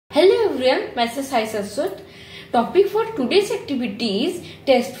everyone, myself Sai Saraswat. Topic for today's activity is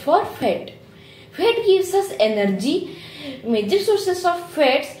test for fat. Fat gives us energy. Major sources of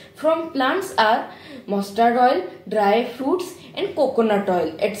fats from plants are mustard oil, dry fruits and coconut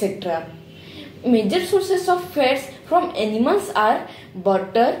oil, etc. Major sources of fats from animals are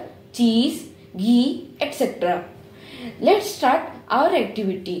butter, cheese, ghee, etc. Let's start our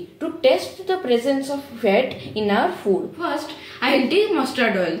activity to test the presence of fat in our food. First, I will take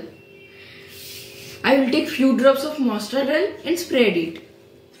mustard oil. I will take few drops of mustard oil and spread it.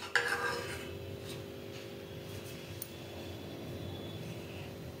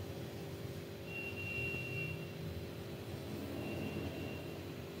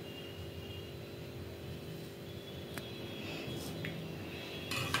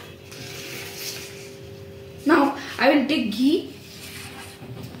 Now I will take ghee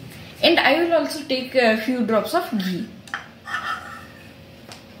and I will also take a few drops of ghee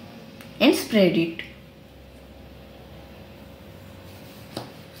and spread it.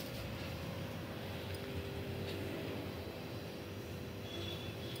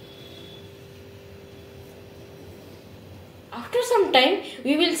 After some time,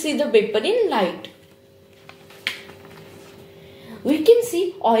 we will see the paper in light. We can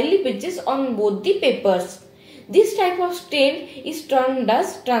see oily patches on both the papers. This type of stain is termed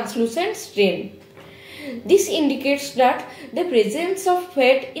as translucent stain. This indicates that the presence of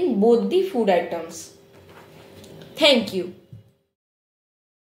fat in both the food items. Thank you.